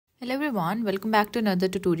Hello everyone, welcome back to another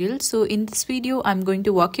tutorial. So in this video, I'm going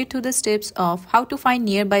to walk you through the steps of how to find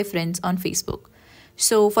nearby friends on Facebook.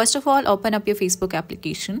 So first of all, open up your Facebook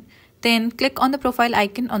application. Then click on the profile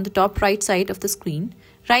icon on the top right side of the screen,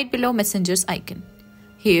 right below Messenger's icon.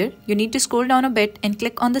 Here, you need to scroll down a bit and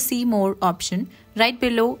click on the See More option right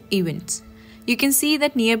below Events. You can see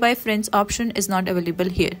that Nearby Friends option is not available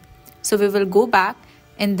here. So we will go back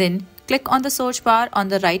and then click on the search bar on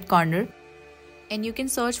the right corner, and you can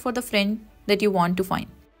search for the friend that you want to find.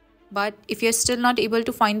 But if you're still not able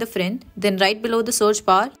to find the friend, then right below the search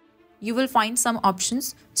bar, you will find some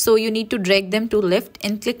options. So you need to drag them to left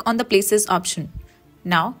and click on the Places option.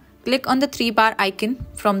 Now, click on the 3-bar icon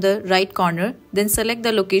from the right corner, then select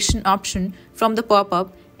the Location option from the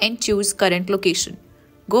pop-up and choose Current Location.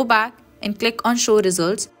 Go back and click on Show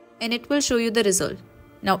Results and it will show you the result.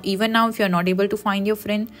 Now, even now if you're not able to find your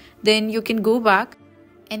friend, then you can go back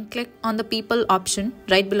and click on the People option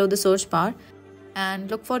right below the search bar and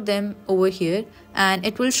look for them over here, and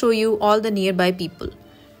it will show you all the nearby people.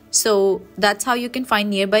 So that's how you can find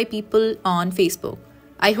nearby people on Facebook.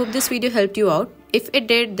 I hope this video helped you out. If it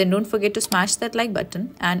did, then don't forget to smash that like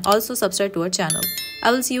button and also subscribe to our channel.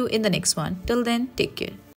 I will see you in the next one. Till then, take care.